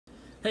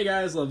Hey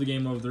guys, love the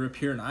game, love the Rip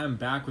here, and I am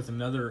back with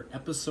another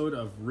episode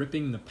of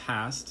Ripping the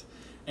Past.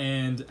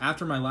 And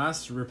after my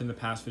last Ripping the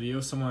Past video,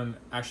 someone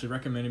actually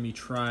recommended me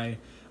try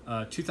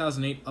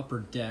 2008 Upper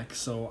Deck.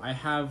 So I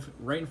have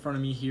right in front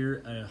of me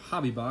here a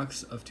hobby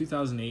box of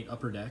 2008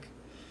 Upper Deck.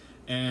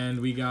 And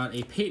we got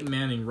a Peyton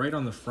Manning right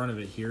on the front of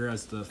it here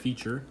as the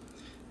feature.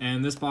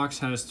 And this box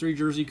has 3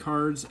 jersey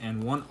cards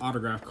and 1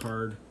 autograph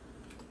card.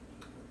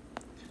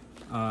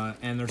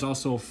 And there's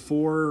also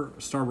 4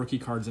 star rookie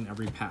cards in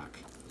every pack.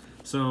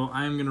 So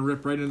I'm going to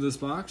rip right into this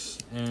box,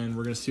 and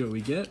we're going to see what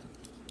we get.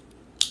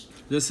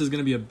 This is going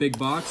to be a big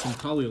box and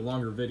probably a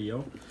longer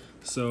video,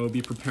 so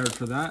be prepared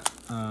for that.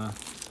 I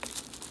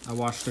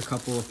watched a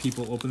couple of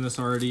people open this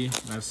already,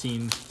 and I've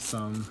seen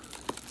some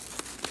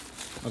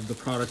of the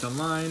product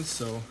online.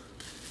 So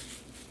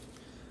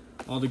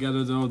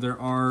altogether, though, there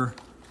are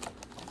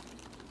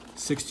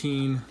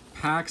 16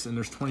 packs, and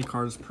there's 20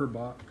 cards per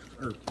box,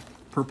 or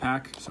per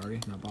pack. Sorry,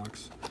 not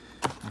box.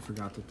 I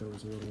forgot that there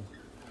was a little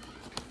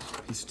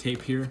piece of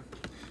tape here.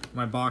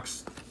 My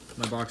box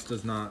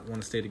does not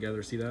want to stay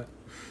together. See that?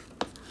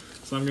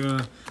 So I'm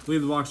gonna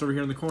leave the box over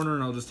here in the corner,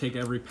 and I'll just take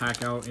every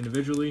pack out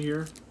individually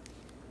here.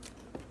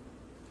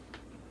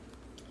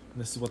 And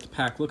this is what the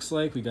pack looks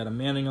like. We got a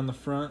Manning on the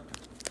front.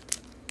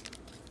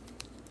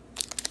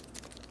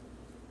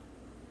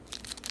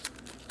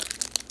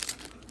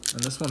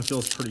 And this one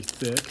feels pretty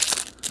thick.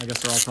 I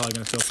guess they're all probably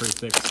gonna feel pretty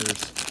thick, so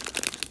there's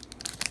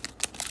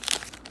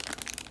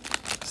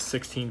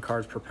 16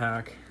 cards per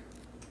pack.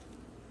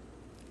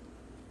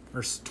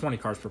 Or 20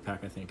 cards per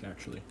pack, I think,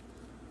 actually.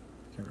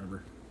 Can't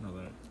remember. No,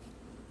 that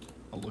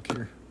I'll look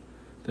here.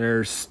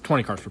 There's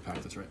 20 cards per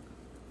pack, that's right.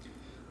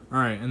 All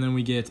right, and then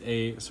we get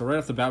so right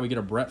off the bat, we get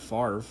a Brett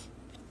Favre.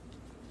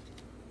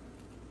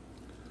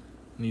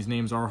 And these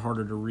names are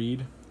harder to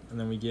read. And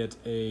then we get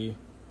a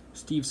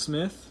Steve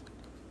Smith.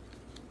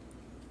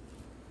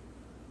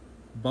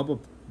 Bubba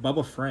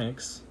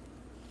Franks.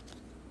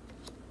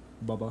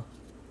 Bubba.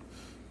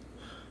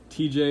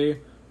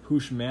 TJ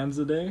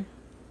Houshmandzadeh.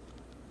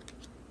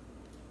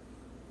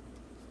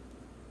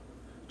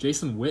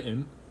 Jason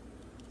Witten,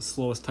 the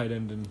slowest tight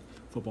end in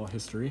football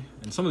history.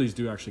 And some of these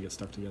do actually get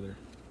stuck together.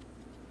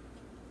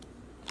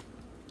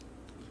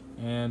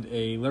 And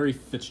a Larry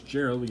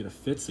Fitzgerald, we get a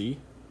Fitzy.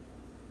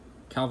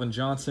 Calvin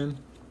Johnson.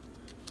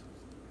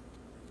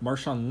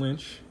 Marshawn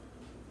Lynch,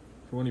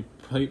 for when he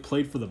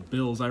played for the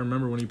Bills. I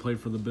remember when he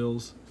played for the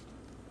Bills.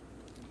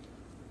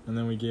 And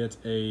then we get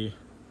a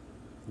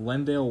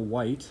Lendale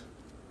White.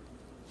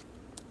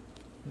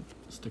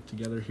 Stick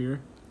together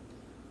here.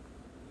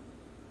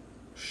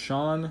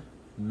 Sean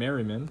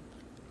Merriman,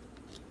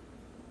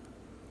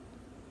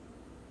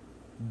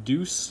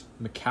 Deuce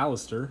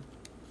McAllister.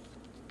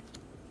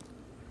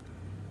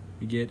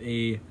 We get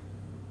a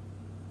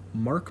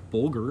Mark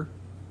Bulger.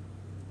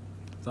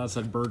 Thought it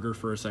said burger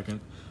for a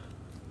second.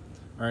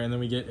 All right, and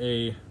then we get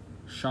a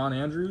Sean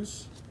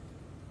Andrews,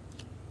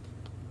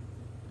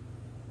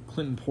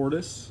 Clinton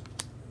Portis,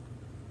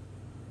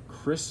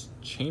 Chris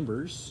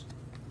Chambers,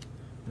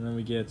 and then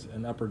we get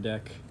an Upper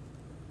Deck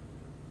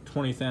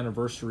 20th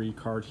anniversary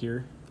card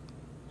here,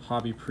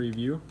 hobby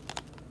preview.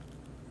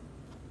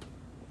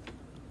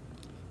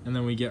 And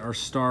then we get our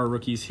star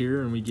rookies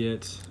here, and we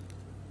get,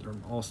 they're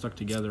all stuck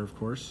together, of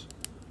course,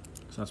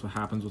 because that's what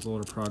happens with a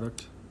lot of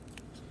product.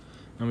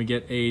 And we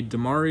get a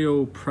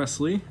Demario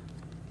Presley.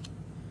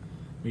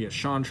 We get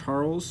Sean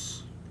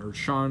Crable,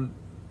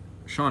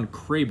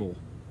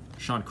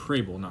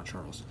 not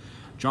Charles.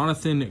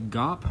 Jonathan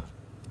Gopp,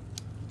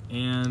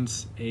 and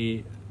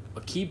a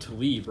Aqib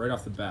Talib right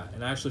off the bat.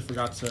 And I actually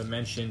forgot to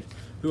mention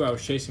who I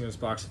was chasing in this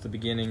box at the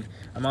beginning.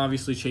 I'm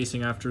obviously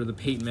chasing after the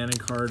Peyton Manning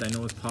card. I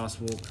know it's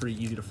possible, pretty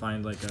easy to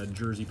find like a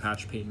jersey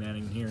patch Peyton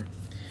Manning here.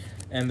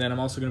 And then I'm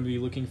also going to be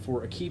looking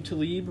for Aqib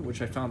Talib,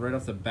 which I found right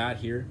off the bat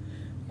here.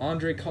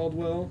 Andre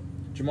Caldwell,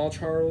 Jamal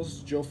Charles,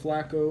 Joe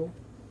Flacco,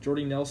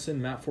 Jordy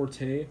Nelson, Matt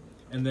Forte,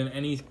 and then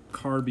any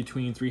card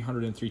between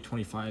 300 and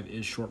 325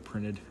 is short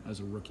printed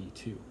as a rookie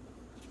too.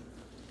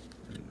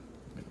 And I'm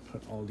going to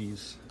put all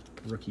these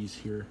rookies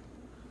here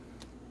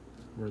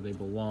where they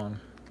belong,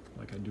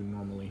 like I do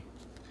normally.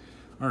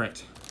 All right,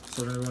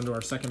 so we're gonna go into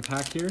our second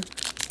pack here.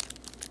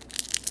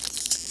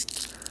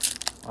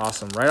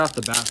 Awesome, right off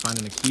the bat,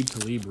 finding a Aqib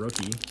Talib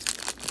rookie.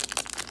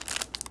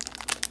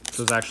 This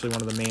was actually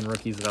one of the main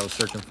rookies that I was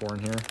searching for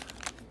in here.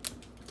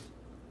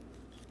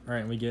 All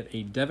right, and we get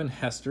a Devin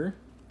Hester.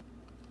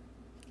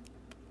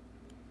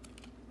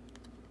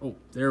 Oh,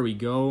 there we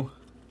go.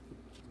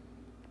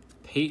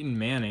 Peyton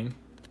Manning.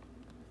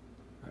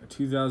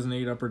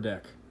 2008 Upper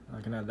Deck.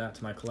 I can add that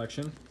to my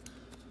collection.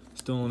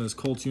 Still in his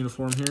Colts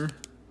uniform here.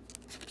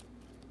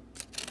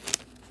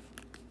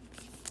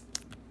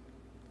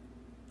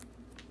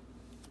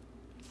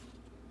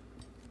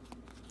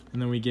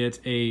 And then we get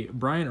a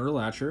Brian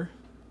Urlacher.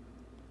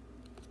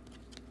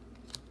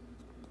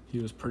 He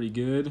was pretty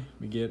good.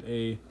 We get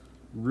a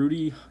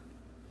Rudy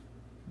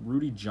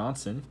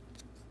Johnson.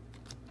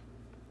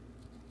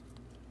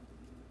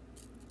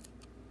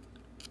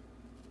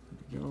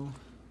 There we go.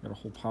 Got a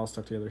whole pile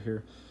stuck together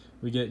here.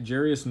 We get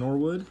Jarius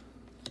Norwood,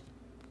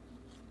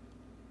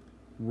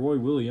 Roy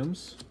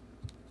Williams,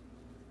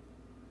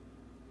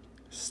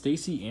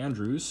 Stacey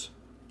Andrews.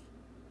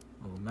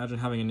 Oh, imagine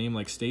having a name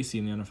like Stacey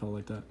in the NFL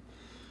like that.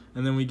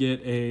 And then we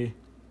get a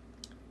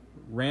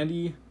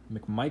Randy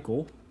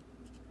McMichael.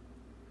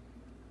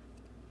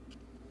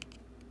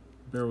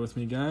 Bear with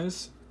me,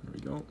 guys. There we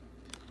go.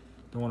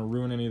 Don't want to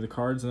ruin any of the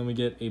cards. And then we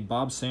get a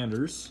Bob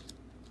Sanders,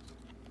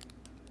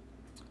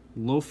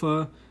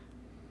 Lofa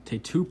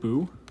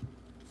Tetupu,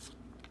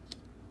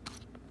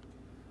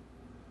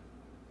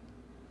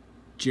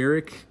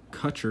 Jarek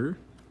Kutcher,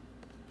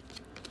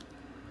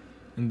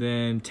 and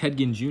then Ted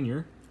Ginn Jr.,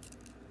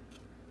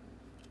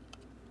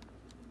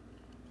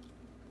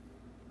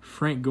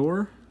 Frank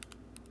Gore.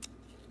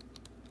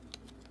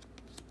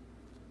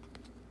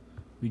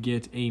 We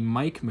get a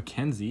Mike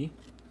McKenzie,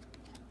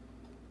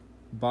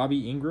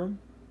 Bobby Ingram,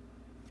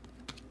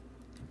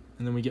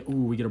 and then we get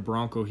a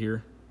Bronco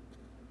here.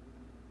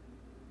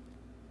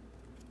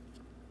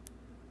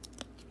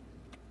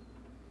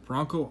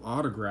 Bronco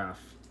autograph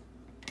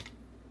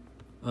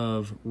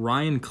of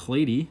Ryan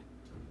Clady,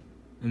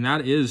 and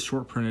that is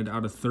short printed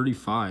out of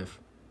 35.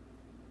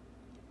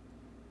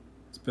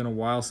 It's been a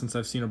while since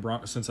I've seen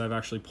since I've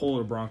actually pulled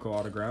a Bronco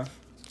autograph.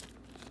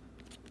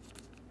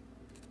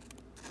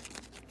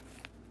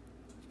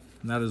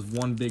 And that is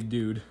one big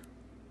dude,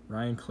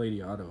 Ryan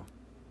Clady auto.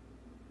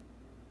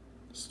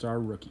 Star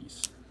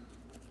Rookies.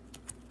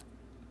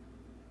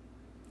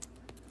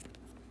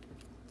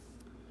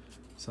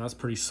 So that's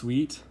pretty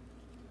sweet.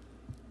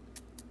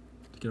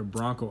 To get a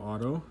Bronco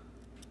auto.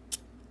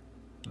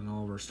 And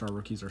all of our Star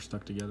Rookies are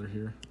stuck together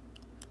here.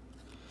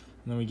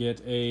 And then we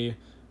get a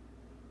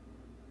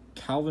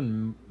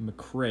Calvin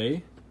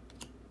McRae,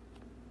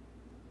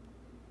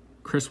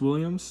 Chris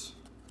Williams.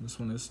 This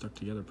one is stuck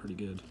together pretty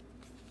good.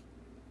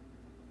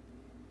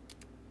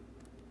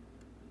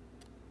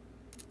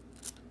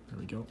 There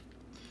we go.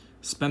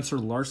 Spencer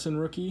Larson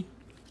rookie,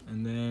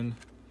 and then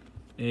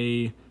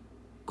a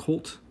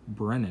Colt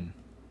Brennan.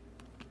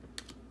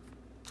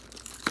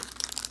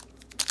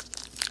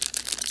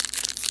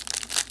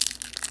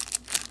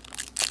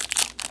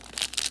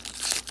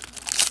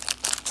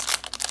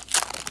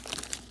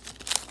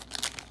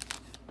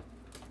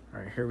 All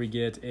right, here we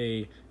get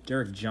a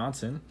Derek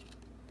Johnson,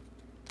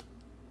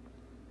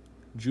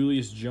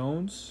 Julius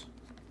Jones,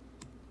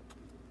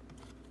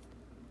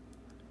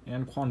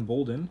 Anquan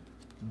Bolden,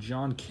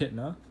 John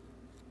Kitna,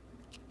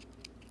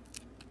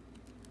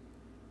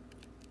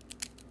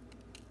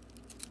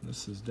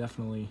 this is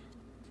definitely,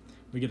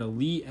 we get a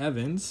Lee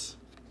Evans,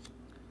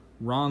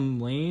 Ron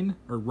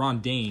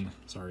Dane,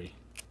 sorry,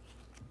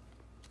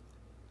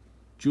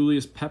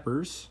 Julius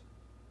Peppers,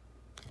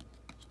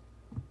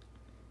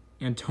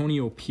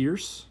 Antonio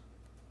Pierce.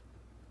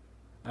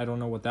 I don't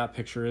know what that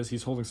picture is.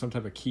 He's holding some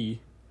type of key.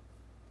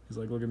 He's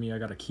like, look at me, I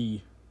got a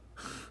key.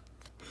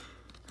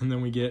 And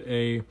then we get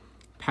a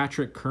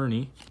Patrick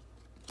Kearney,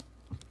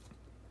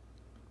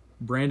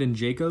 Brandon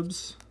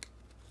Jacobs,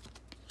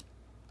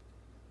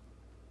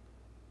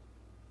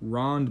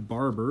 Ron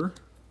Barber,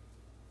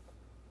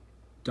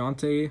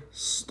 Dante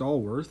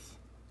Stallworth,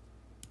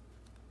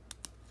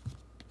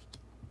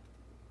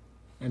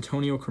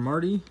 Antonio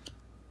Cromartie,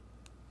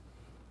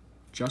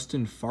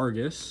 Justin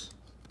Fargas,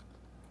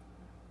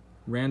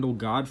 Randall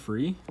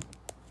Godfrey,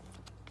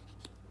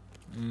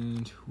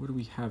 and what do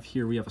we have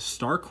here? We have a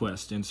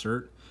StarQuest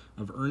insert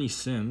of Ernie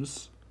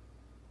Sims.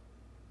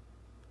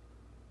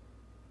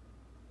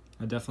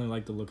 I definitely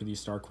like the look of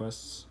these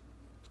StarQuests.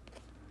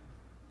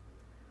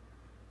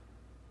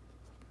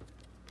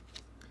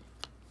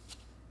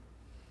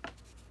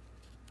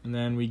 And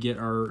then we get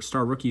our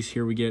Star Rookies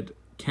here. We get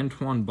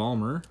Kentwan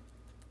Balmer,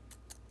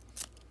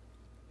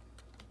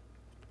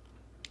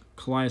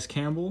 Calais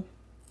Campbell.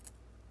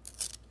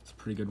 It's a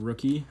pretty good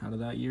rookie out of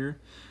that year.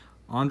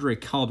 Andre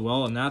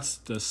Caldwell, and that's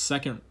the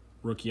second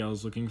rookie I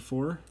was looking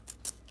for.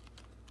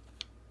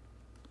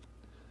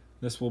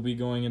 This will be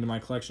going into my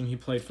collection. He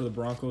played for the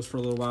Broncos for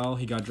a little while.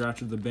 He got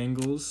drafted to the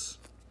Bengals.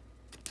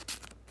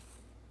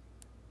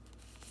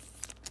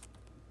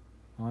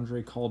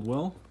 Andre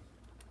Caldwell.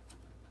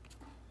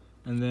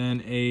 And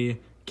then a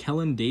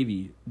Kellen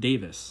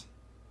Davis.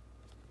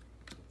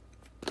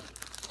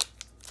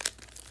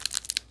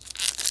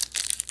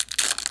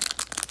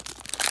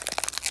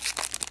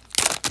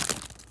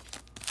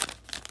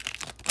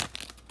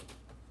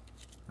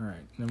 All right,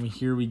 then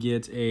here we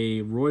get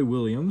a Roy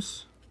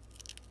Williams,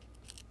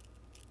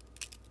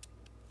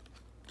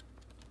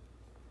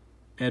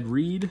 Ed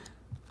Reed.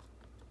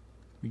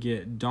 We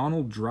get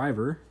Donald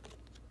Driver,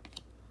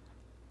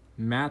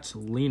 Matt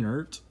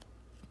Leinart,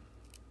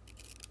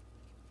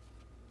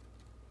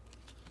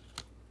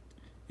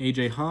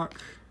 AJ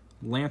Hawk,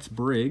 Lance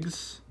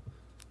Briggs,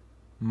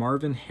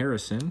 Marvin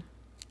Harrison.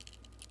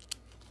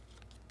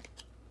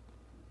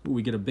 Ooh,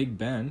 we get a Big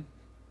Ben,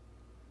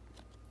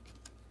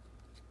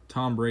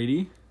 Tom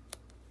Brady.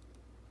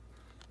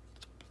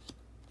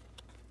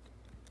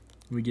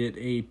 We get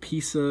a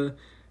Pisa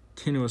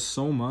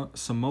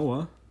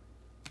Samoa,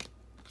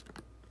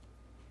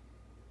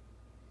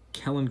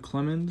 Kellen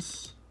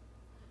Clemens,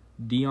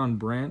 Deion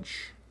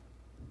Branch,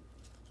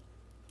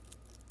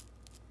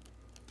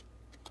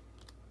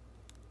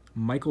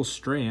 Michael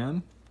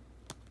Strahan,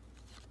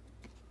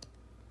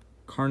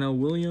 Carnell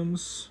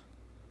Williams,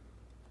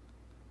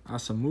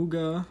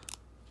 Asamuga.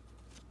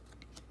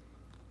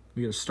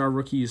 We got a Star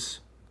Rookies,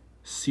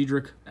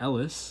 Cedric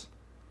Ellis.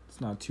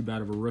 It's not too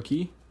bad of a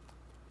rookie.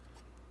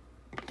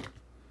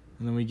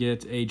 And then we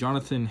get a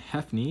Jonathan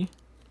Hefney.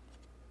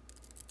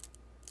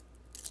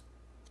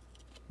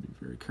 Be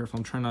very careful.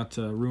 I'm trying not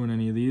to ruin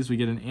any of these. We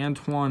get an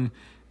Antoine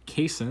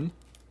Cason.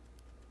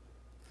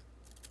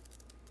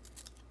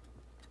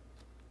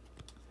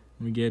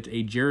 We get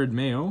a Jared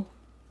Mayo.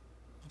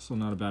 Also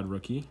not a bad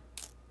rookie.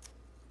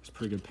 He's a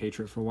pretty good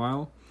Patriot for a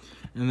while.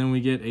 And then we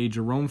get a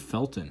Jerome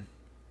Felton.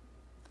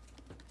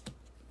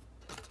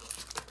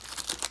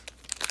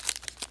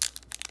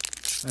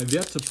 I've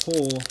yet to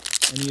pull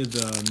any of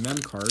the mem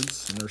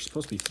cards, and there's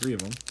supposed to be 3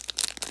 of them.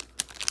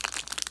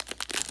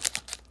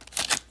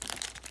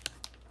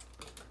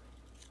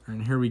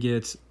 And here we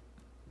get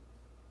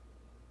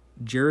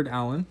Jared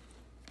Allen,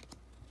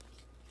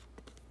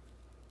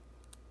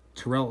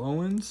 Terrell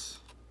Owens,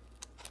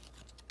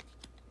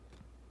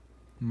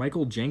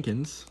 Michael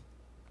Jenkins,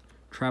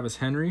 Travis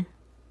Henry.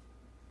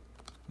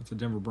 That's a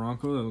Denver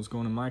Bronco that was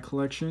going in my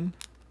collection.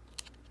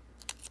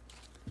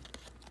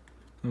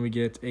 Then we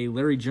get a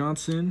Larry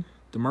Johnson,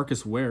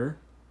 DeMarcus Ware.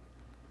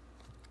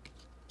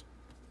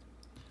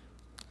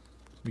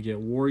 We get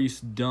Warwick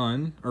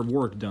Dunn.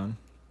 And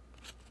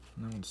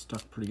that one's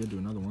stuck pretty good to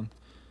another one.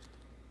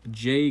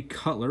 Jay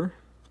Cutler.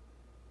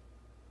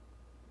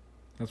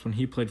 That's when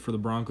he played for the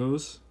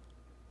Broncos.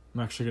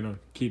 I'm actually going to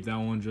keep that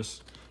one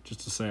just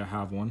to say I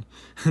have one.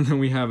 And then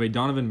we have a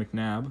Donovan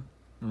McNabb.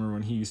 Remember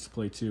when he used to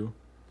play too.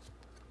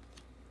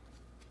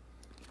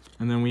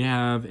 And then we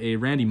have a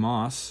Randy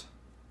Moss.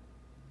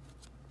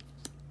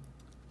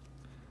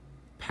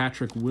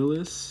 Patrick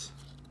Willis.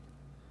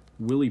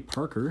 Willie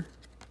Parker.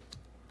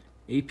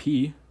 AP,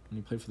 when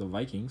he played for the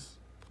Vikings.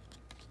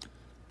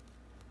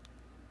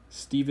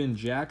 Steven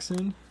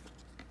Jackson.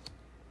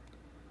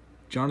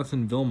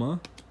 Jonathan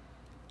Vilma.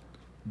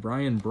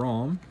 Brian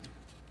Brom.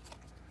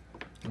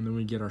 And then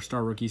we get our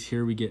star rookies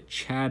here. We get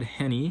Chad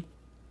Henne.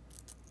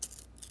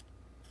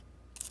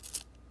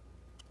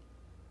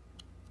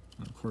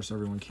 And of course,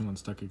 everyone came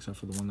unstuck except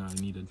for the one that I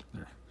needed.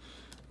 There.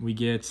 We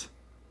get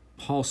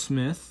Paul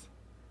Smith.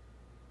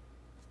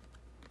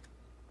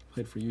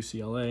 Played for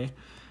UCLA.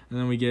 And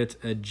then we get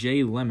a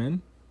Jay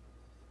Lemon.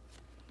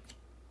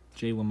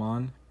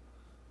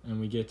 And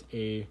we get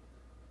a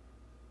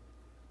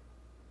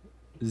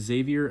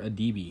Xavier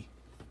Adibi.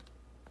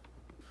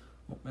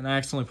 Oh, and I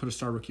accidentally put a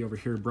star rookie over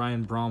here.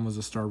 Brian Brom was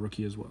a star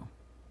rookie as well.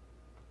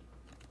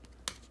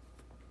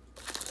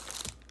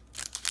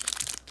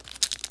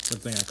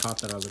 Good thing I caught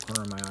that out of the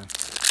corner of my eye.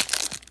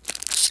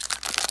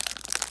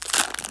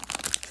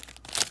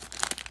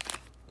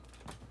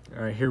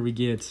 All right, here we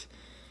get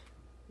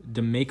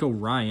DeMeco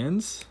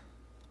Ryans.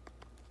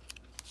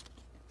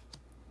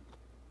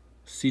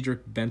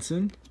 Cedric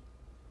Benson.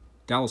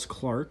 Dallas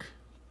Clark.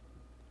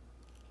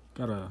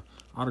 Got a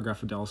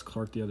autograph of Dallas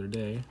Clark the other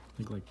day. I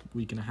think like a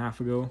week and a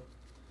half ago.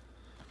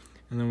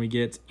 And then we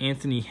get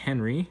Anthony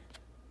Henry.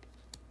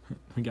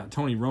 We got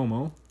Tony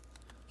Romo.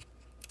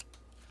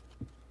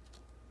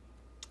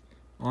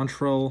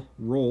 Antrell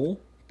Roll.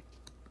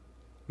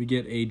 We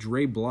get a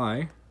Dre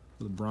Bly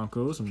for the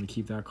Broncos. I'm going to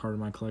keep that card in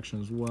my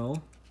collection as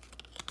well.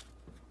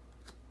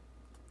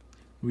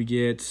 We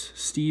get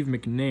Steve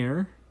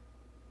McNair.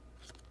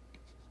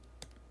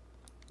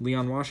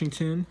 Leon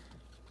Washington.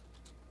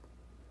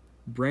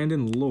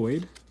 Brandon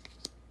Lloyd.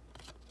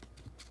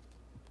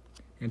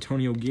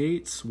 Antonio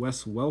Gates.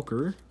 Wes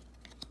Welker.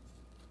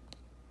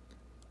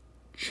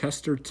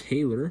 Chester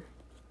Taylor.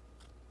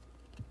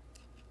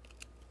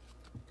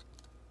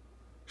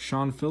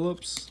 Sean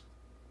Phillips.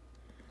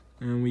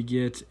 And we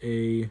get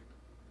a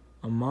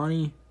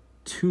Amani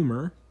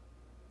Toomer.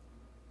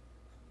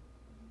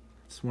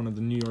 It's one of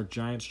the New York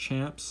Giants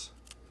champs.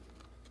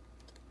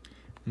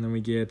 And then we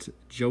get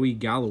Joey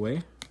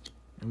Galloway.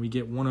 And we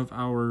get one of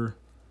our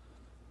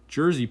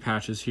jersey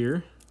patches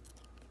here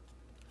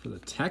for the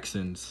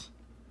Texans.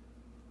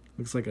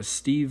 Looks like a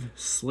Steve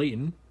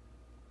Slayton.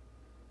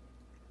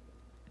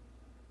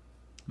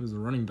 He was the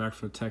running back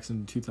for the Texans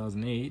in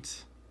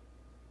 2008.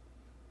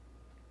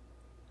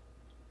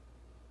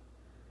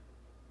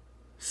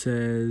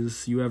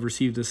 Says, you have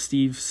received a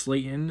Steve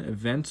Slayton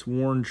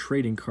event-worn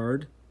trading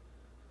card.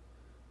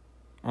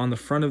 On the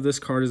front of this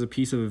card is a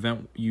piece of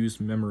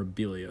event-used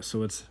memorabilia.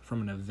 So it's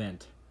from an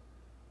event,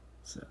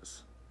 it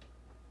says.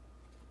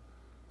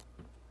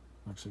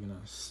 I'm actually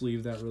going to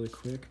sleeve that really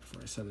quick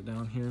before I set it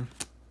down here.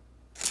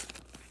 So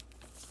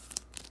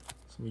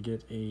we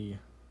get a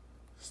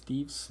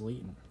Steve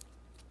Slayton.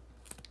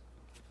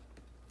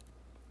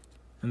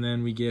 And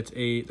then we get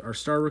our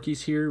star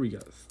rookies here. We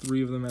got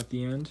 3 of them at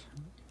the end.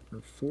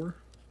 Or 4?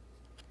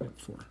 Yep,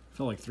 4.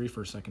 Felt like 3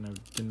 for a second. I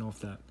didn't know if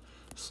that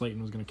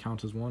Slayton was going to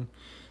count as 1.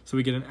 So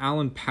we get an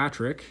Alan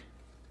Patrick,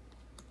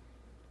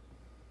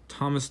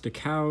 Thomas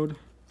DeCowd,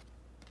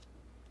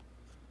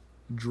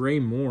 Dre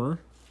Moore,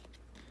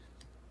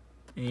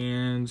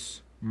 and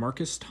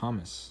Marcus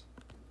Thomas.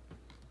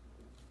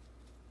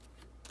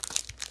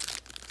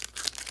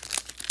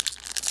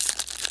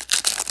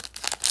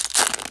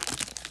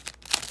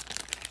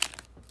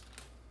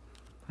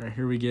 All right,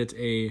 here we get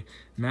a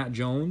Matt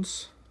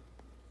Jones,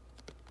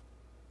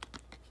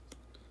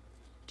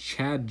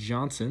 Chad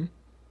Johnson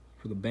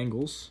for the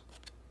Bengals,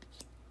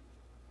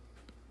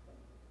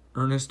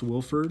 Ernest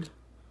Wilford,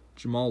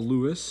 Jamal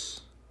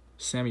Lewis,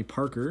 Sammy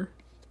Parker,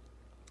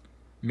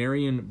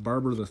 Marion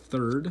Barber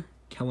III,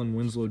 Kellen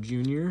Winslow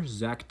Jr.,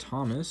 Zach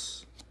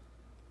Thomas,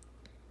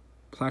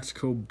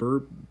 Plaxico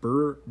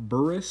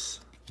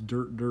Burris,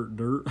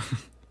 Dirt,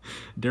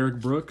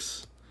 Derek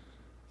Brooks,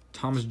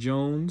 Thomas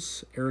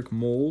Jones, Eric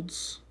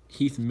Molds,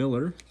 Heath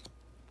Miller.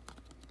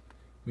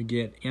 We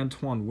get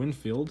Antoine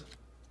Winfield,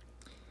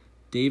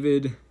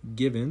 David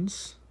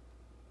Givens,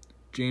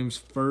 James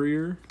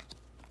Furrier.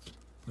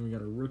 Then we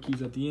got our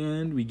rookies at the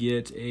end. We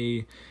get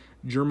a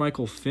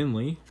Jermichael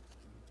Finley,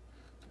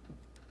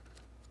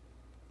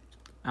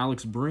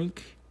 Alex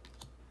Brink,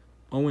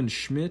 Owen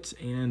Schmidt,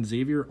 and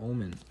Xavier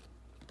Ullman.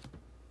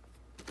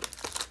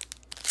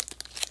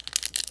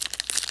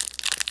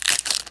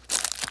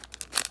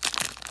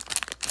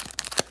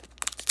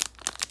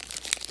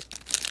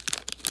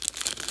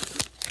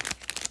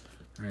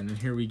 All right, and then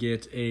here we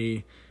get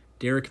a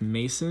Derek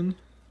Mason.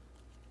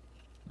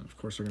 Of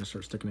course, they're going to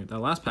start sticking it. That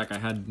last pack I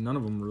had, none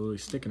of them were really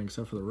sticking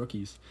except for the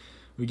rookies.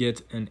 We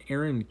get an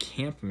Aaron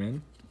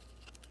Campman,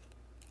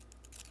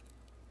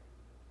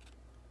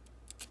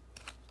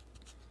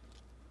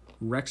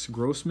 Rex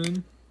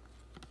Grossman,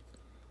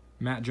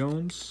 Matt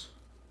Jones,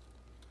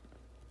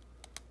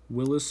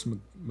 Willis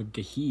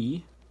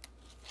McGahee,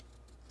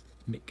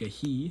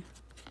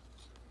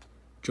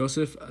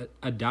 Joseph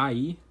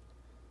Adai,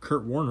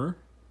 Kurt Warner,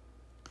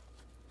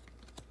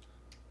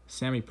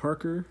 Sammy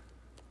Parker,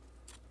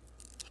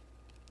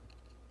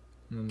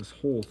 and then this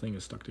whole thing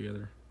is stuck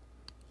together.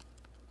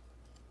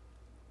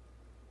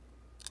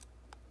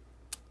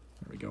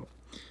 There we go.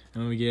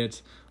 And then we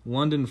get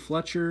London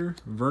Fletcher,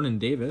 Vernon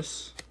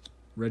Davis,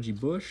 Reggie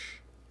Bush,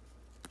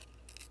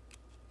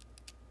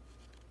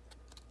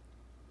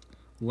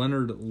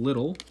 Leonard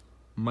Little,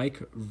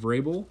 Mike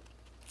Vrabel,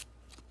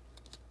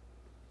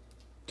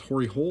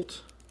 Torrey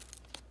Holt,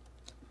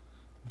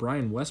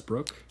 Brian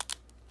Westbrook,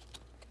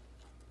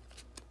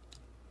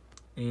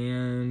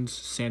 and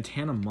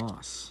Santana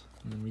Moss.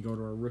 And then we go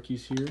to our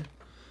rookies here,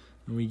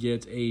 and we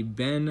get a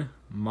Ben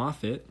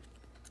Moffitt.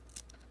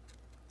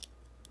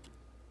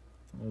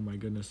 Oh my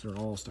goodness, they're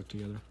all stuck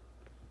together.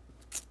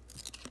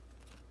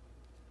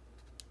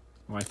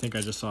 Oh, I think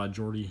I just saw a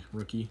Jordy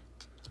rookie.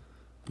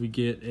 We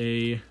get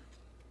a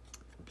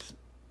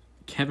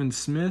Kevin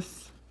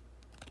Smith,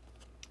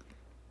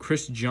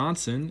 Chris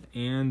Johnson,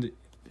 and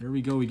there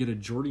we go, we get a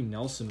Jordy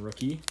Nelson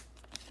rookie.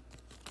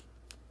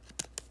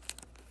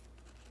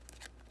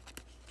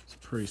 It's a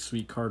pretty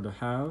sweet card to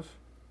have.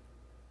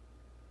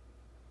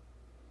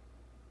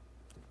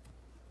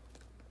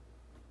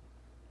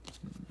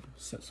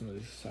 Set some of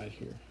these aside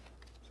here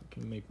so I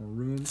can make more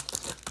room.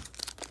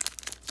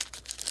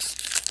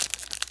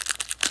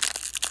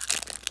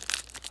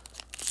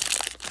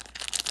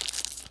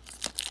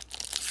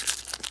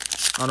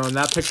 I don't know, in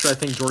that picture I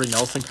think Jordy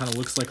Nelson kind of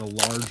looks like a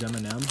large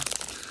M&M.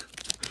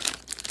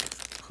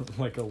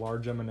 Like a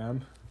large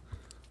M&M.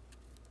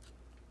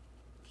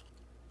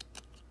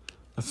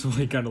 That's what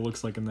he kind of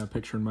looks like in that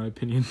picture in my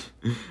opinion.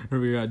 Here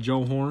we got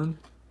Joe Horn,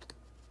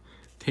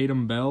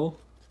 Tatum Bell,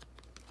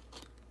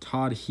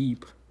 Todd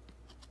Heap,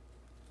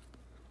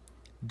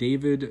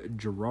 David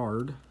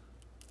Gerard,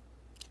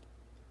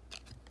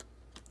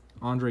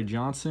 Andre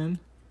Johnson,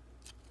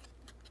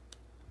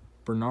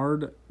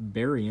 Bernard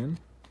Berrien,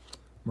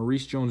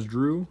 Maurice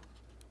Jones-Drew,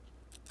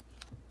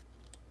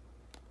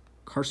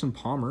 Carson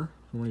Palmer,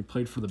 when he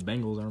played for the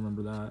Bengals, I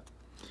remember that,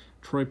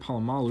 Troy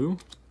Polamalu,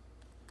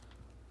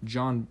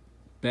 John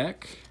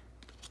Beck,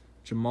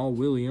 Jamal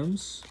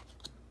Williams,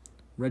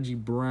 Reggie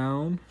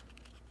Brown,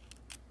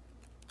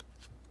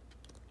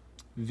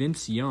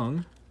 Vince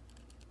Young,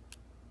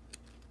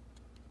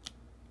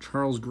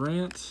 Charles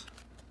Grant,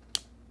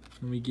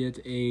 and we get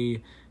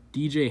a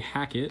DJ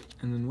Hackett,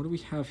 and then what do we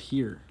have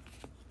here?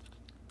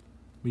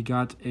 We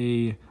got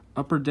a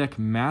Upper Deck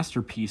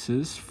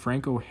Masterpieces,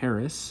 Franco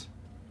Harris,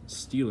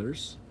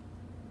 Steelers.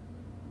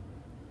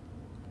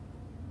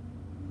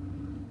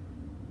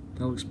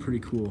 That looks pretty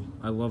cool.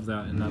 I love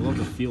that, and I love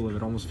the feel of it.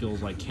 It almost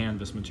feels like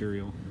canvas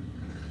material.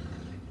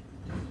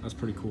 That's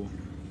pretty cool.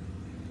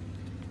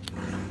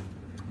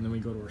 And then we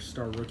go to our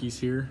star rookies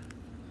here.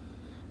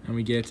 And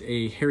we get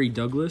a Harry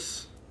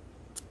Douglas,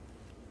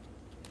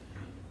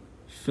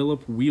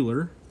 Philip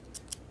Wheeler,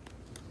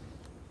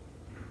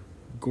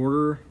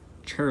 Gorder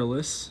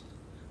Charles,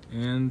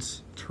 and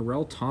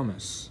Terrell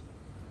Thomas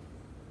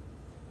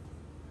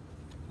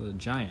for the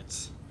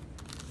Giants.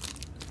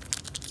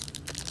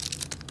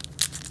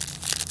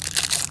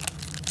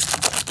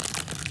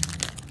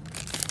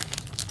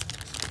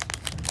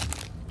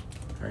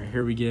 All right,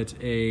 here we get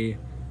a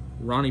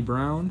Ronnie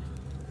Brown,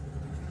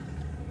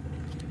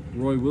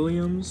 Roy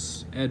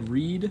Williams, Ed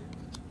Reed,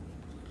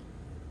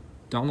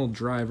 Donald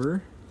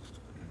Driver.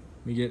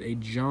 We get a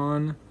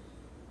John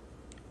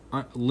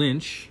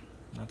Lynch.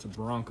 That's a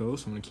Bronco,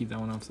 so I'm going to keep that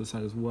one off to the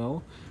side as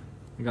well.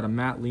 We got a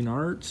Matt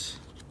Leinart,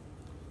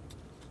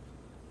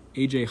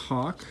 AJ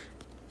Hawk,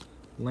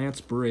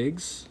 Lance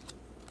Briggs,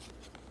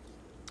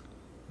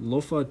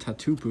 Lofa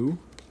Tatupu,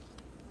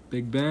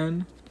 Big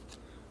Ben,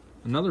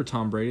 another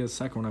Tom Brady, the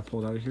second one I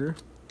pulled out of here.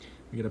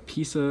 We get a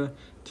Pisa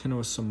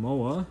Tinoa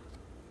Samoa,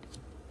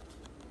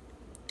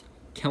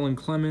 Kellen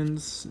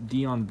Clemens,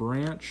 Deion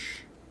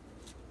Branch,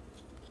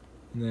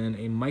 and then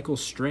a Michael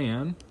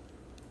Strahan.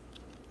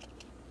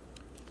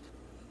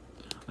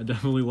 I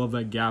definitely love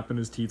that gap in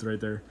his teeth right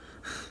there.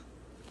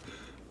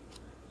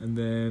 And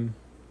then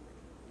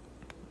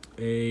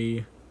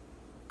a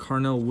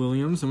Carnell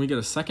Williams, and we get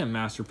a second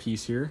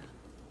masterpiece here.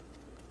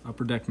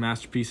 Upper Deck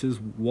Masterpieces,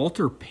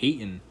 Walter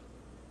Payton.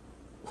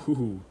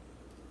 Ooh.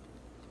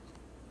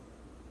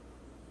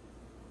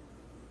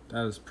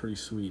 That is pretty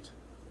sweet.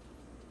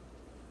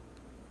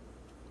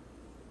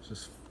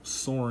 Just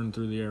soaring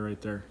through the air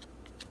right there.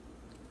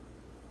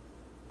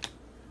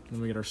 Then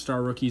we get our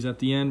star rookies at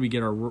the end. We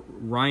get our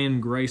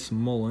Ryan Grice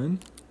Mullen,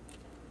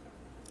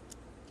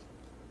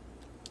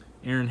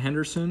 Aaron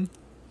Henderson,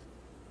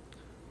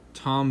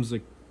 Tom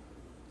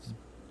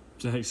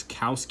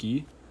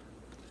Zajkowski,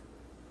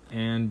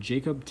 and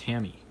Jacob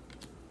Tammy.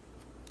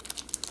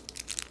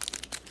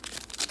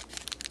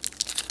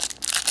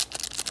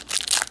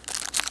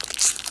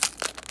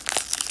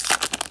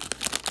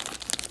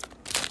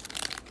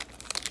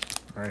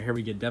 All right, here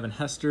we get Devin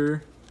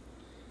Hester.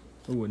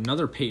 Oh,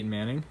 another Peyton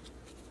Manning.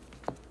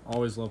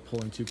 Always love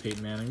pulling 2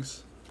 Peyton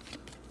Mannings.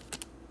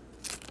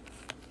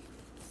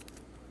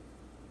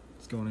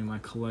 It's going in my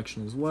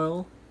collection as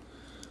well.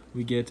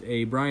 We get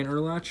a Brian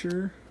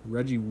Urlacher,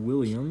 Reggie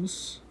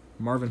Williams,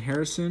 Marvin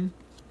Harrison,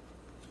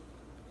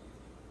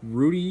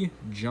 Rudy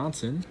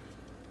Johnson,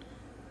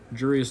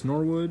 Jurius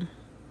Norwood,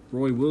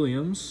 Roy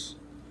Williams,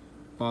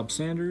 Bob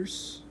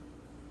Sanders,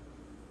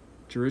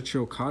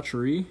 Jericho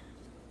Cotchery,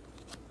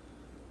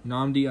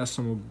 Nnamdi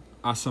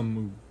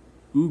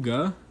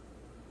Asamuga,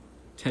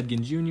 Ted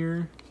Ginn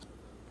Jr.,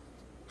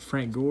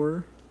 Frank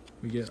Gore.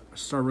 We get a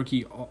star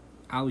rookie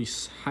Ali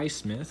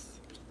Highsmith,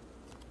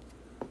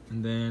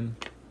 and then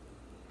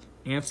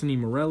Anthony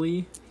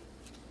Morelli,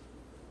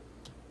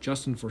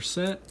 Justin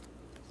Forsett,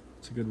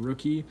 it's a good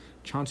rookie,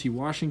 Chauncey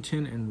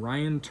Washington, and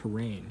Ryan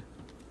Terrain.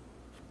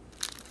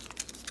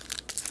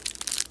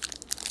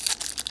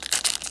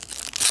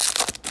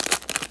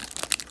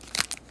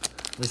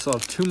 We still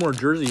have 2 more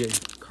jersey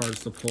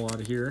cards to pull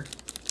out of here,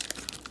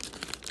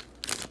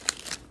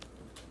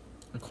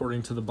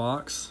 according to the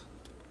box.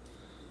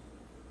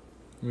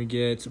 We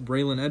get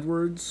Braylon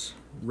Edwards,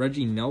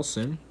 Reggie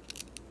Nelson,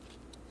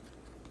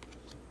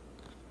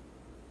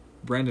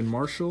 Brandon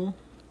Marshall,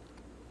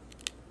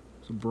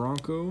 it's a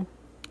Bronco,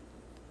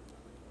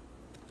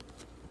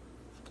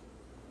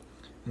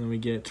 and then we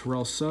get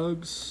Terrell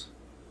Suggs,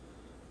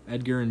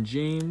 Edgar and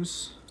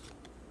James,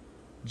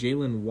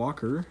 Jalen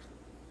Walker,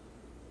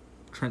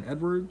 Trent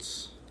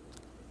Edwards.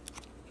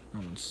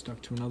 That one's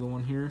stuck to another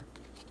one here.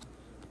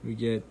 We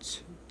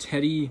get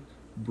Teddy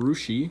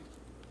Bruschi,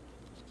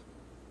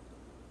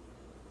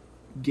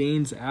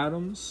 Gaines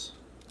Adams,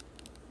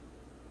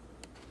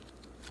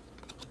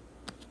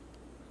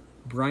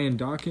 Brian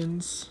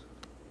Dawkins,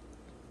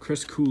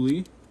 Chris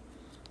Cooley.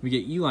 We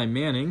get Eli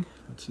Manning.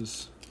 That's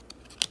his.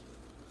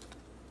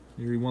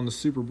 Here he won the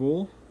Super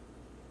Bowl.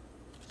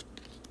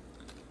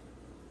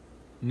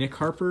 Nick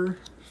Harper,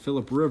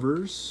 Phillip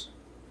Rivers,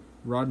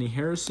 Rodney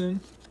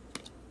Harrison.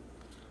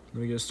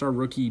 We get a star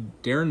rookie,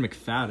 Darren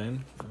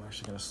McFadden. I'm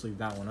actually going to sleeve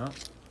that one up.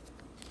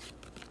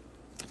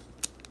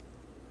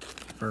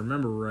 If I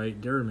remember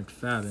right, Darren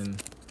McFadden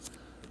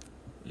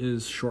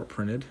is short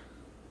printed.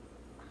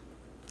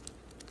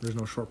 There's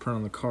no short print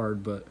on the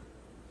card, but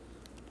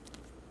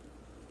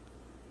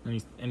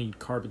any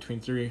card between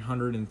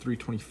 300 and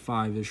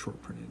 325 is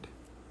short printed.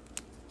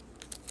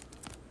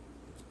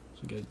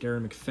 So we get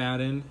Darren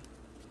McFadden.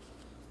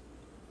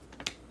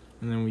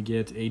 And then we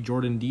get a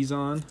Jordan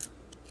Dizon,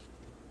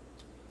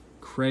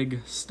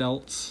 Craig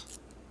Steltz,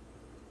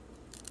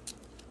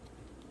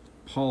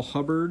 Paul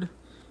Hubbard,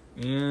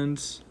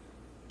 and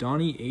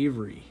Donnie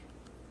Avery.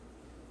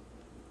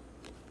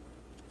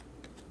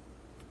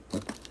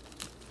 All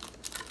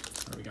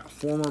right, we got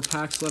 4 more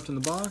packs left in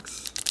the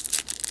box.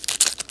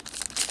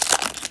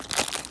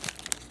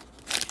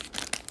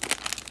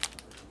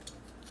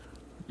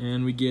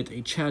 And we get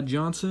a Chad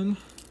Johnson,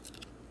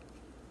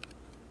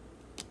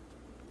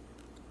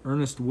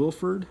 Ernest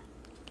Wilford,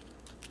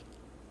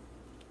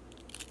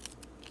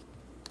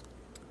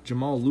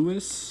 Jamal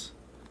Lewis,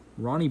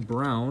 Ronnie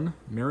Brown,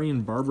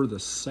 Marion Barber the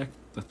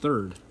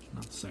third,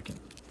 not the second,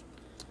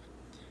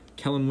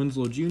 Kellen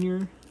Winslow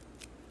Jr.,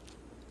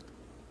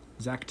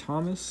 Zach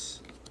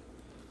Thomas.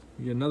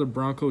 We get another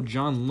Bronco,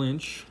 John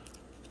Lynch,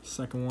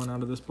 second one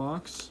out of this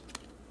box.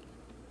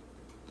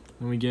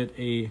 And we get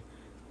a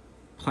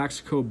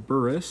Plaxico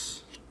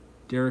Burress,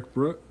 Derek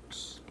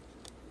Brooks,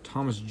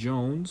 Thomas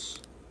Jones,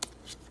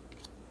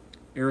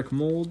 Eric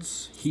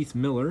Moulds, Heath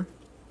Miller.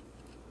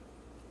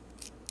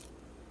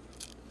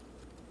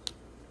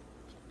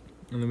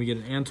 And then we get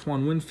an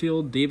Antoine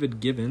Winfield, David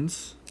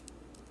Givens,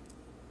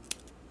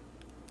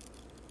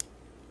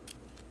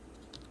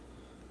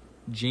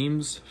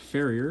 James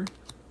Ferrier.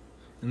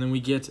 And then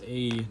we get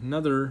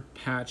another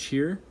patch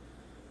here.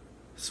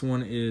 This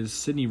one is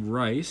Sidney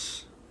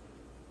Rice.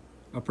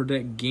 Upper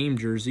Deck game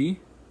jersey.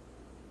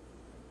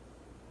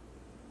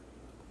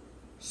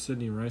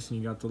 Sidney Rice, and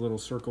you got the little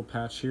circle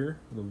patch here,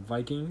 the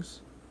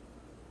Vikings.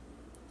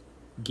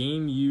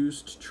 Game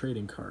used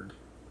trading card.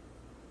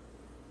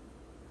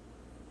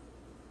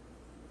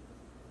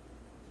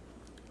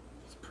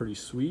 It's pretty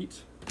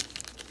sweet.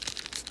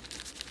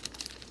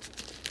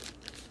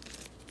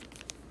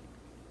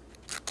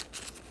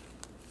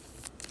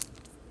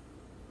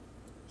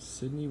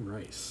 Sidney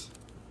Rice.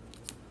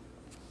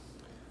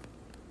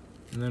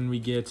 And then we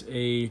get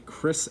a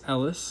Chris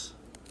Ellis.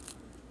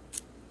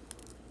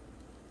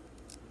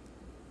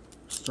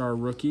 Star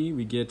rookie.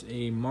 We get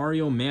a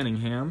Mario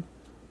Manningham.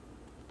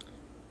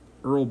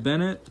 Earl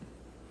Bennett.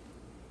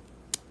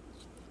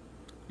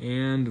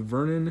 And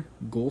Vernon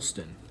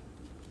Golston.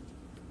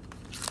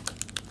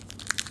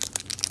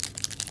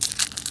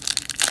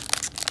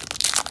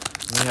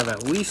 We have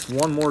at least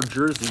one more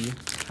jersey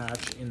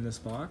patch in this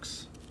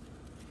box.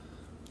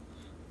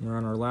 We're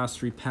on our last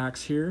 3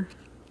 packs here.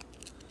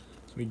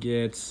 So we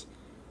get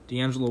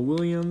D'Angelo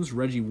Williams,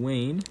 Reggie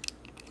Wayne,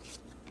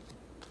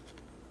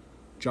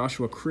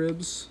 Joshua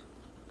Cribbs,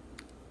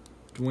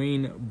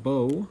 Dwayne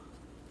Bowe.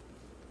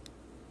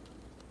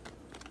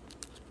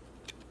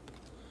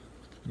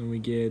 Then we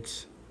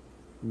get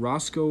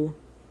Roscoe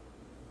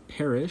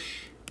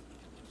Parrish,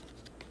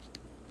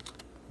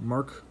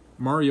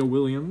 Mario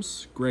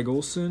Williams, Greg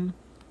Olson,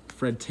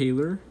 Fred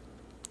Taylor,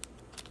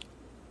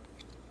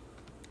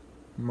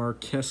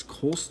 Marquez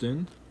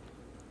Colston,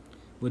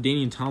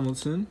 LaDainian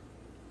Tomlinson.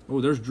 Oh,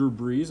 there's Drew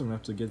Brees. I'm going to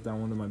have to get that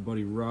one to my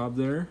buddy Rob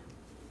there.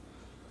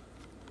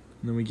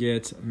 And then we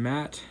get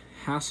Matt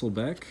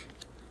Hasselbeck,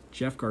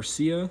 Jeff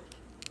Garcia.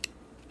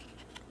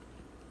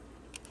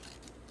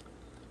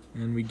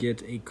 And we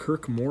get a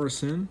Kirk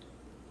Morrison,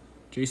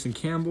 Jason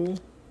Campbell,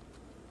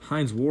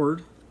 Hines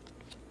Ward.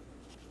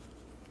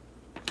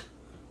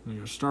 And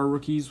your star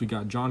rookies, we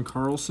got John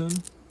Carlson,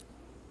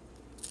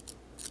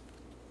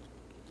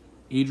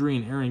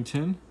 Adrian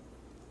Arrington,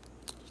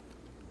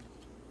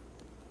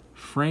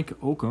 Frank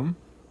Oakham,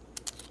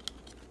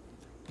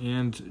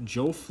 and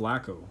Joe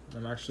Flacco.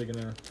 I'm actually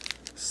going to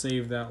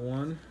save that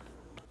one.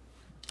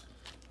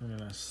 I'm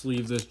going to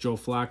sleeve this Joe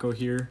Flacco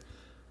here.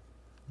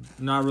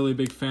 Not really a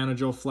big fan of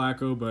Joe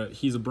Flacco, but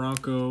he's a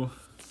Bronco.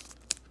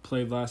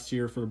 Played last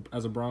year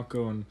as a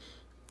Bronco, and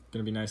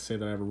going to be nice to say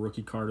that I have a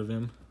rookie card of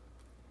him.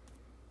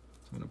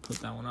 So I'm going to put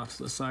that one off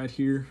to the side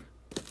here.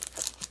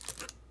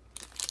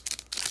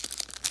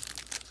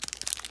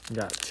 We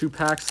got 2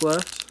 packs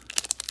left.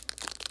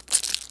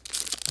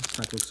 This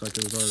pack looks like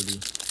it was already...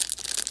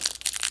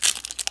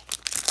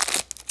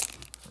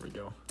 There we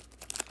go.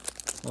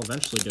 I'll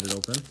eventually get it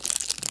open.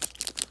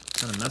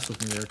 Kind of messed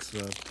with me there because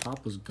the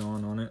top was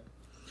gone on it.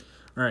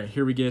 All right,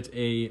 here we get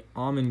a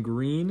almond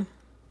green.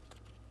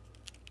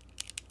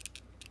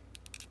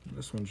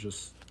 This one's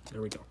just...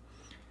 There we go.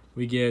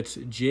 We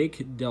get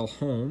Jake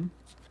Delhomme,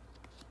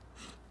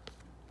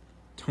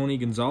 Tony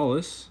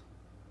Gonzalez,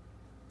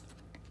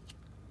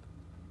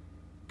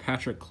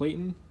 Patrick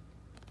Clayton,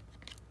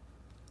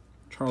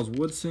 Charles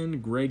Woodson,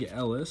 Greg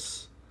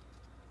Ellis,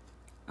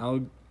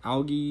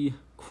 Algie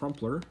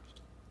Crumpler,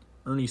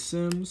 Ernie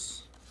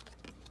Sims,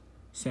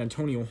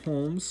 Santonio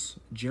Holmes,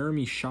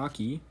 Jeremy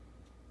Shockey,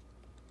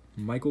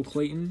 Michael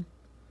Clayton,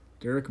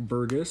 Derek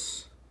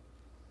Burgess.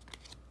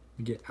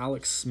 We get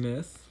Alex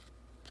Smith,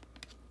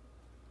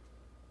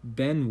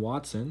 Ben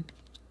Watson,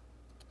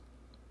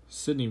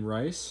 Sidney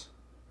Rice,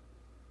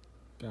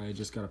 guy I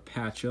just got a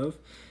patch of,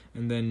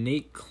 and then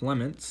Nate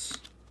Clements.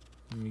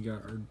 And we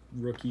got our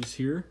rookies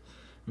here.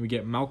 And we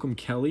get Malcolm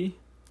Kelly,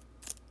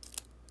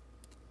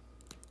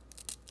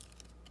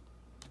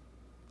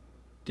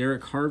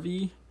 Derek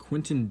Harvey,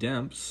 Quentin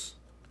Demps,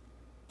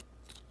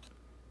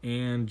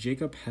 and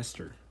Jacob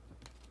Hester.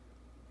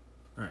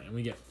 All right, and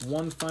we get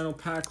one final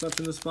pack left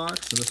in this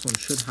box, and this one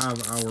should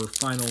have our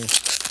final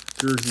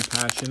jersey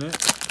patch in it.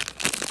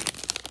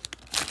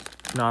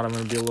 If not, I'm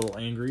going to be a little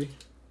angry.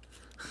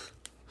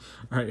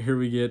 All right, here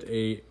we get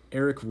a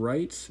Eric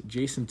Wright,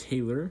 Jason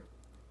Taylor,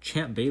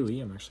 Champ Bailey.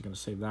 I'm actually going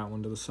to save that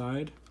one to the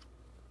side.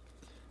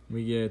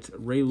 We get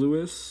Ray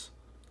Lewis,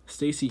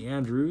 Stacey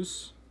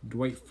Andrews,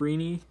 Dwight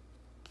Freeney,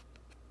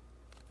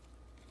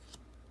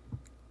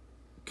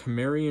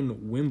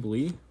 Camarion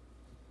Wimbley,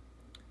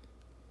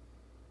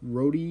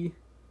 Rhodey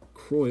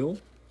Croyle,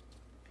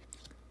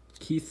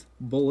 Keith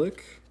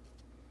Bullock,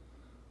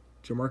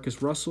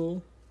 Jamarcus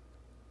Russell,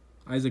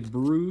 Isaac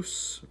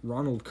Bruce,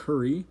 Ronald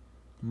Curry,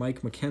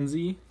 Mike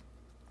McKenzie,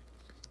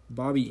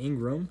 Bobby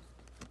Ingram,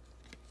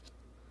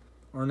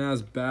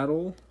 Arnaz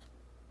Battle,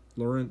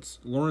 Lawrence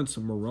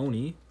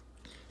Maroney,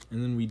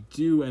 and then we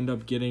do end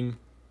up getting,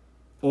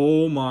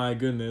 oh my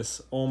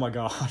goodness, oh my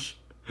gosh,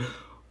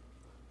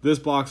 this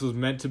box was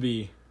meant to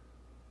be.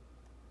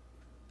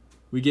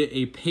 We get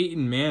a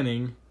Peyton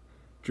Manning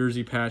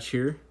jersey patch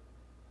here.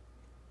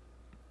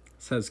 It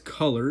says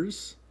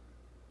colors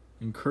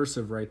in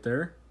cursive right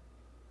there.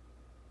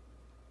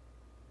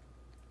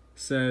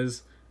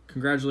 says,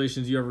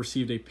 congratulations, you have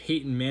received a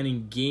Peyton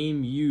Manning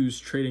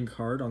game-used trading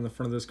card. On the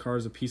front of this card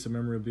is a piece of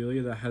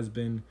memorabilia that has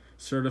been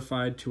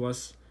certified to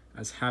us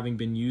as having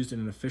been used in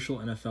an official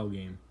NFL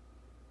game.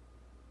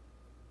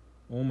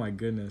 Oh my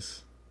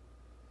goodness.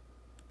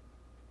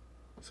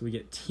 So we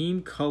get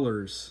team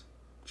colors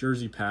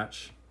jersey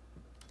patch.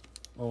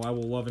 Oh, I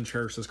will love and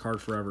cherish this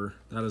card forever.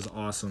 That is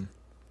awesome.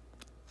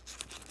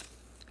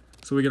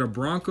 So we get a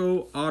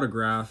Bronco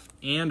autograph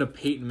and a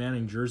Peyton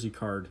Manning jersey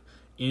card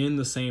in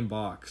the same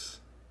box.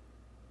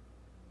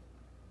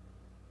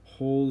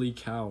 Holy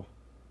cow.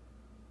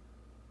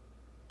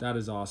 That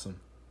is awesome.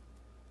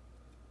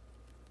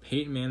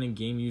 Peyton Manning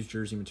game-used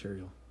jersey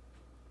material.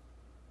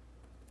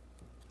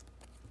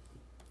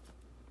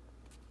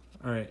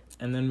 All right,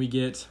 and then we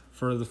get,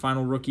 for the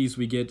final rookies,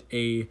 we get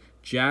a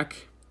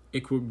Jack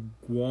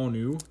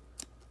Ikwuonu,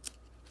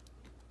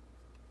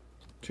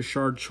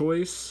 Tashard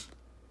Choice,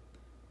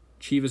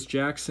 Chivas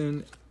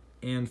Jackson,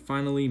 and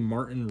finally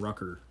Martin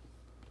Rucker.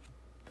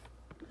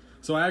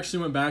 So I actually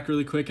went back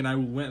really quick and I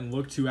went and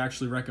looked who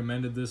actually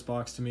recommended this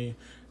box to me.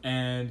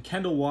 And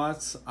Kendall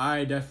Watts,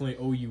 I definitely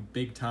owe you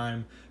big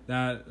time.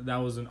 That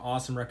was an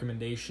awesome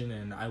recommendation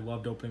and I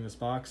loved opening this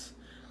box.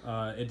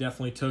 It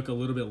definitely took a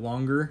little bit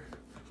longer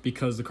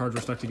because the cards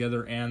were stuck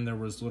together and there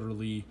was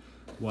literally,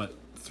 what,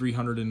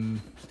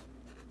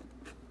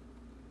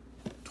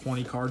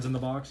 320 cards in the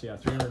box? Yeah,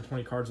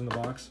 320 cards in the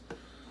box.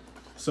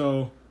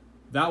 So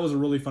that was a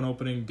really fun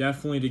opening.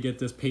 Definitely to get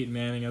this Peyton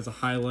Manning as a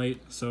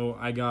highlight. So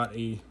I got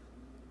a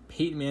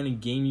Peyton Manning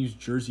game-used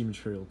jersey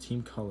material,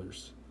 team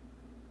colors.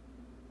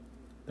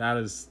 That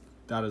is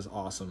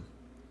awesome.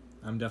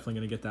 I'm definitely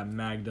going to get that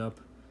magged up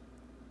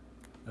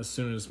as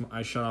soon as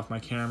I shut off my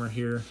camera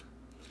here.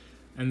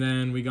 And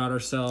then we got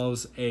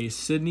ourselves a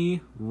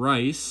Sidney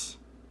Rice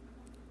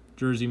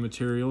jersey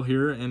material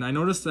here. And I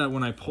noticed that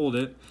when I pulled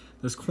it,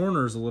 this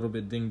corner is a little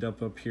bit dinged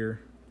up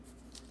here.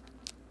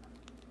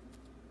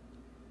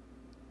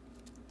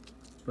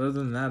 But other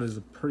than that, it's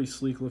a pretty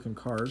sleek looking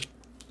card.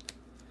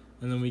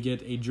 And then we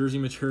get a jersey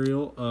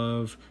material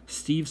of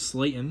Steve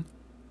Slayton.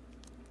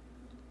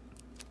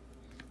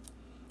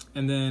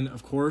 And then,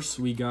 of course,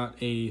 we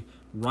got a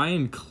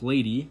Ryan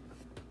Clady.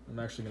 I'm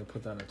actually going to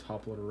put that in a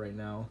top loader right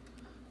now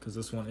because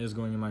this one is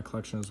going in my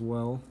collection as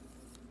well.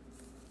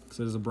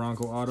 So it is a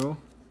Bronco auto.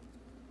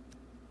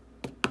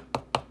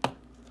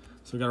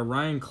 So we got a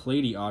Ryan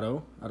Clady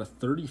auto out of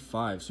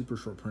 35, super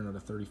short print out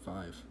of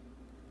 35.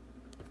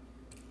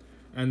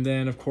 And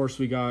then, of course,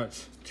 we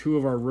got two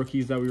of our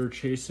rookies that we were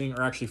chasing,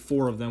 or actually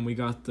four of them. We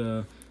got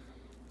the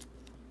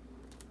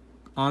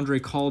Andre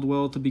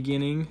Caldwell at the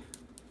beginning,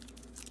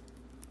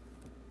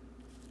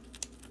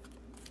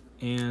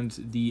 and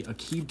the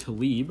Aqib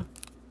Talib.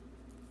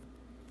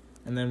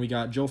 And then we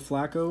got Joe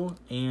Flacco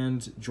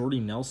and Jordy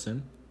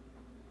Nelson.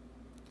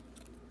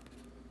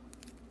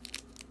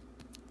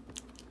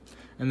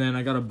 And then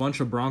I got a bunch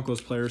of Broncos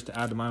players to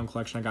add to my own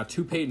collection. I got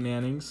two Peyton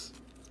Mannings,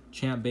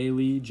 Champ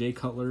Bailey, Jay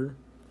Cutler,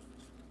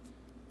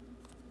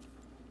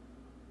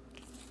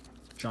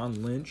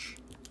 John Lynch.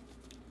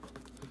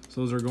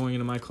 So those are going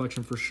into my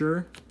collection for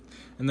sure.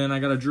 And then I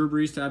got a Drew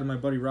Brees to add to my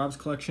buddy Rob's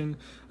collection.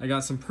 I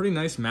got some pretty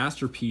nice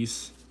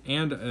Masterpiece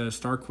and a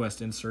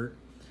StarQuest insert.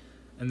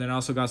 And then I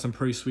also got some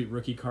pretty sweet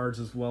rookie cards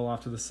as well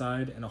off to the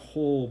side, and a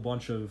whole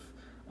bunch of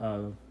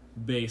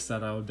base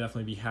that I would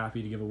definitely be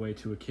happy to give away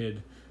to a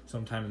kid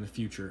sometime in the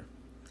future.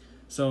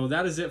 So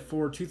that is it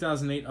for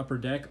 2008 Upper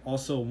Deck.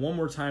 Also, one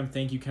more time,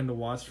 thank you, Kendall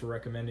Watts, for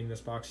recommending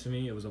this box to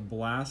me. It was a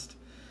blast.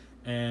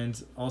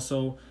 And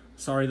also,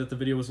 sorry that the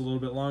video was a little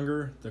bit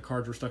longer. The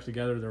cards were stuck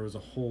together. There was a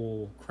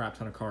whole crap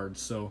ton of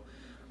cards. So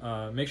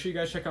make sure you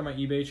guys check out my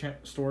eBay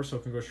store so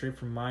it can go straight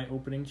from my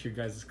opening to your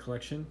guys'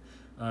 collection.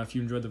 If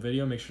you enjoyed the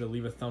video, make sure to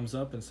leave a thumbs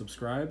up and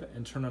subscribe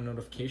and turn on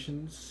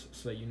notifications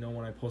so that you know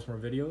when I post more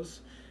videos.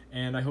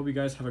 And I hope you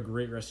guys have a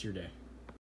great rest of your day.